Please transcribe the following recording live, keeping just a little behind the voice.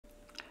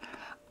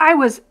I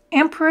was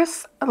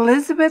Empress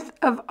Elisabeth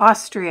of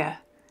Austria,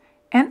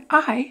 and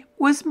I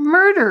was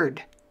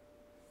murdered.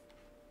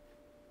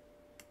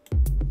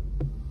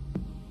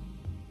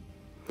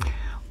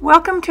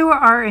 Welcome to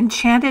our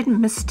enchanted,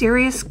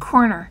 mysterious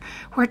corner,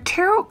 where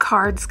tarot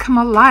cards come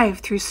alive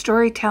through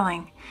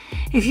storytelling.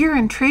 If you're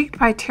intrigued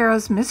by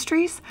tarot's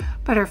mysteries,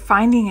 but are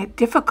finding it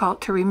difficult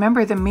to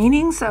remember the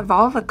meanings of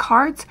all the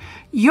cards,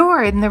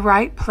 you're in the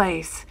right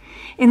place.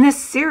 In this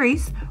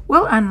series,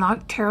 we'll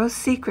unlock tarot's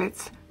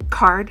secrets,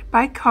 card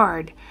by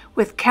card,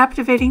 with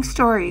captivating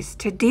stories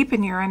to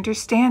deepen your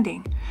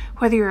understanding,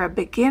 whether you're a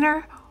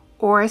beginner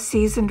or a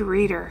seasoned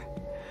reader.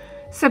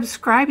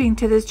 Subscribing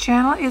to this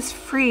channel is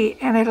free,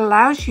 and it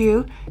allows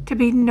you to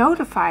be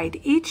notified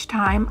each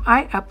time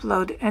I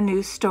upload a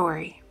new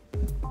story.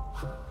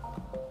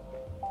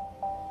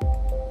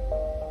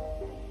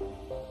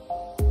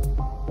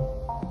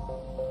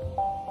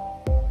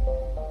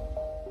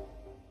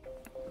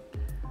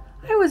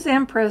 I was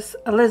Empress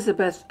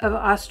Elisabeth of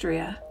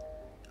Austria,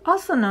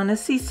 also known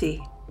as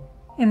Sisi.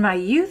 In my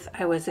youth,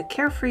 I was a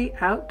carefree,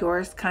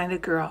 outdoors kind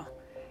of girl.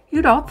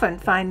 You'd often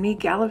find me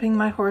galloping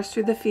my horse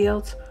through the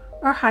fields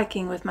or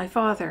hiking with my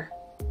father.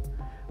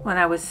 When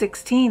I was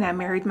 16, I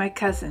married my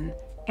cousin,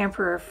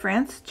 Emperor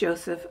Franz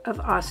Joseph of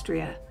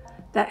Austria,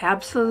 the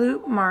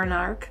absolute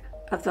monarch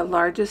of the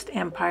largest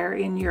empire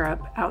in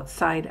Europe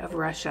outside of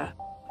Russia.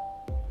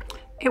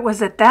 It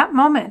was at that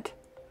moment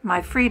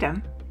my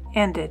freedom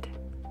ended.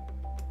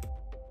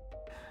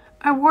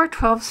 I wore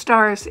 12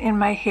 stars in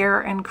my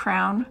hair and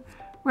crown,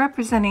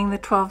 representing the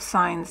 12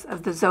 signs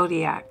of the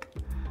zodiac.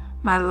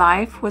 My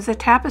life was a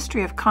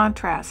tapestry of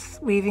contrasts,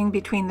 weaving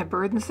between the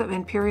burdens of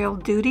imperial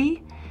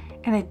duty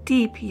and a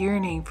deep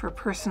yearning for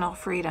personal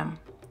freedom.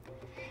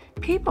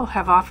 People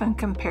have often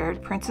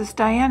compared Princess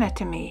Diana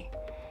to me,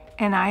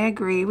 and I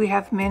agree we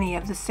have many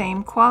of the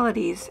same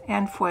qualities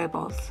and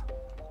foibles.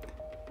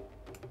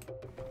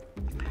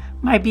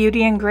 My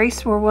beauty and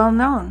grace were well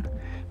known,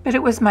 but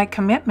it was my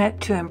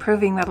commitment to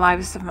improving the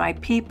lives of my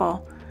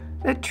people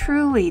that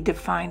truly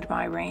defined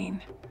my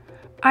reign.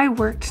 I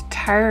worked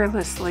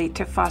tirelessly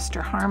to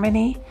foster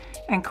harmony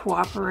and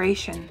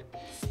cooperation,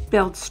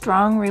 build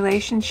strong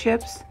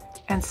relationships,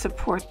 and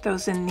support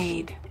those in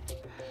need.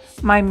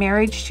 My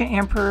marriage to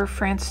Emperor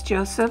Franz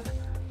Joseph,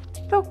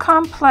 though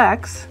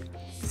complex,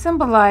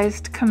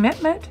 symbolized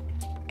commitment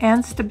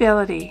and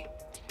stability,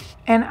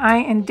 and I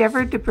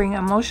endeavored to bring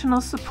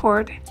emotional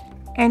support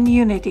and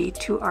unity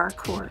to our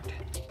court.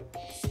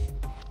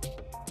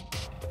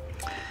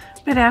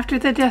 But after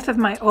the death of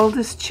my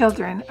oldest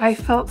children, I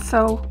felt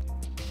so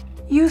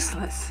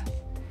useless.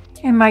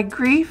 In my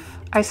grief,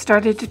 I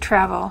started to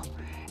travel,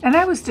 and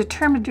I was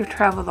determined to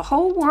travel the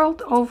whole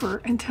world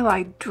over until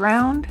I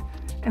drowned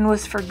and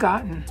was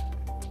forgotten.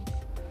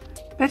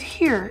 But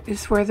here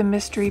is where the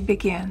mystery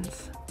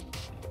begins.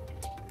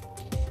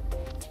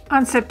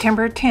 On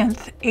September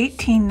 10th,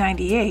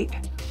 1898,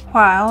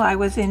 while I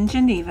was in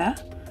Geneva,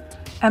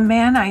 a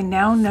man I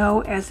now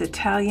know as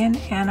Italian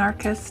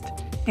anarchist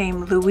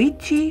named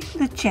Luigi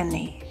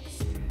Lucchini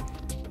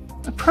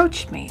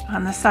approached me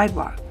on the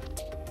sidewalk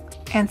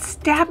and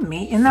stabbed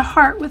me in the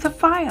heart with a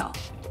file.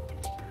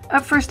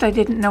 At first, I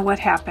didn't know what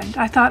happened.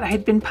 I thought I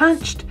had been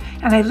punched,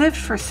 and I lived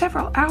for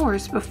several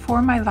hours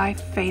before my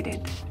life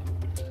faded.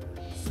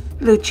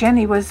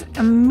 Lucchini was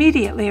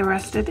immediately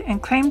arrested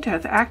and claimed to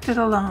have acted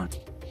alone.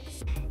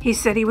 He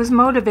said he was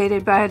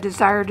motivated by a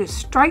desire to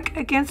strike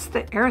against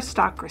the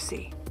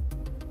aristocracy.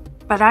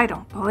 But I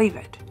don't believe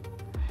it.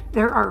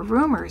 There are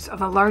rumors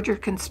of a larger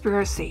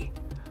conspiracy,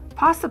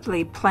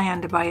 possibly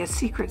planned by a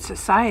secret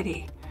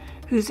society,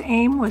 whose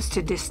aim was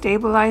to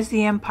destabilize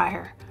the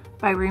empire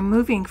by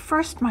removing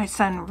first my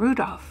son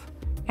Rudolph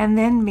and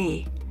then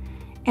me,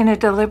 in a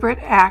deliberate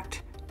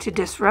act to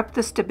disrupt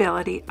the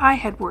stability I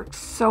had worked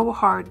so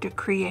hard to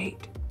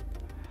create.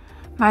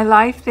 My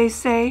life, they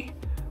say,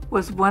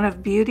 was one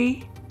of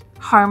beauty,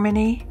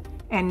 harmony,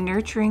 and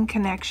nurturing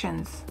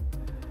connections.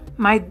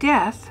 My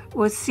death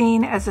was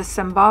seen as a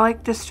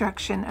symbolic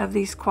destruction of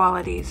these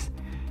qualities,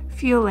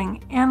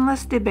 fueling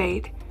endless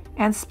debate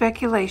and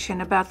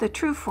speculation about the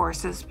true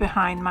forces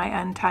behind my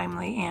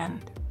untimely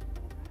end.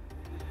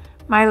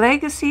 My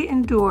legacy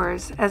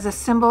endures as a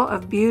symbol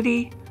of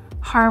beauty,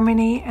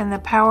 harmony, and the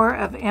power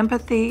of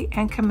empathy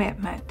and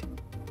commitment.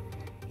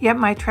 Yet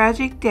my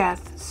tragic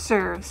death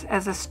serves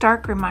as a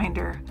stark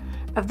reminder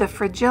of the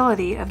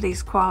fragility of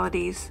these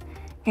qualities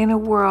in a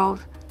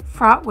world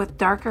fraught with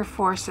darker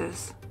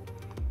forces.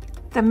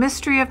 The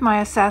mystery of my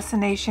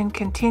assassination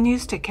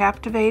continues to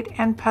captivate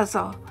and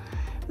puzzle,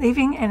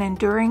 leaving an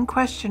enduring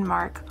question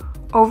mark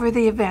over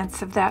the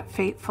events of that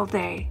fateful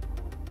day.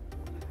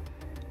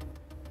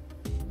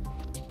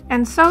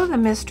 And so the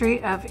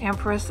mystery of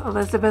Empress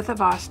Elisabeth of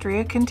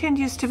Austria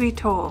continues to be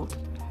told,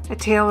 a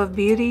tale of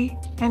beauty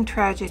and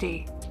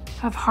tragedy,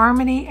 of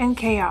harmony and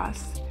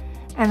chaos,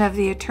 and of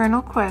the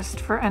eternal quest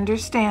for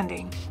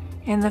understanding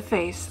in the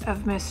face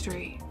of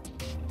mystery.